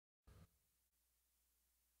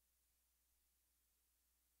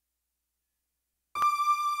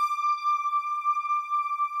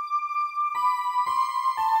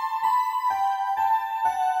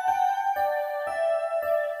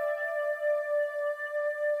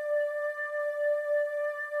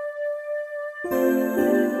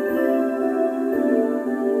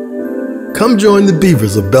Come join the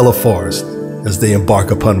beavers of Bella Forest as they embark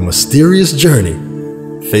upon a mysterious journey,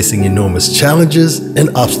 facing enormous challenges and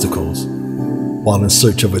obstacles, while in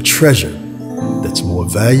search of a treasure that's more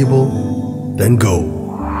valuable than gold.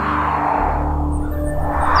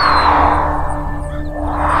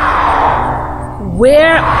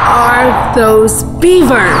 Where are those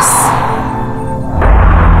beavers?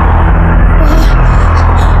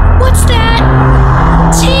 What's that?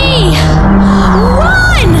 T! Run!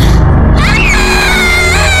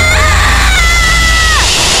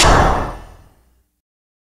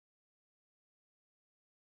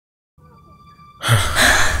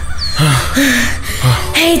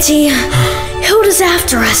 Hey T, Hilda's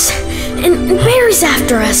after us, and Barry's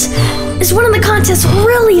after us. Is winning the contest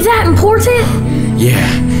really that important? Yeah,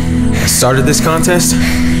 I started this contest,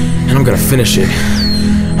 and I'm gonna finish it.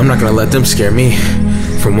 I'm not gonna let them scare me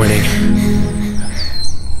from winning.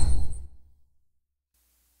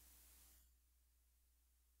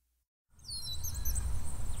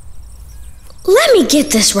 Let me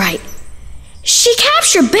get this right. She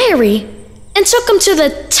captured Barry and took him to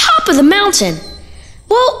the top of the mountain.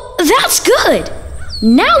 Well, that's good.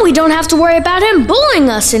 Now we don't have to worry about him bullying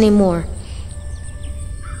us anymore.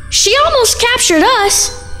 She almost captured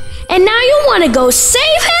us, and now you want to go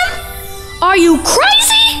save him? Are you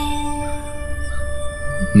crazy?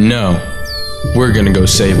 No, we're gonna go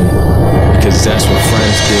save him, because that's what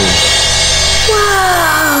friends do.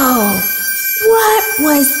 Whoa! What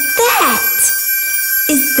was that?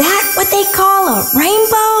 Is that what they call a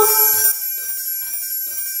rainbow?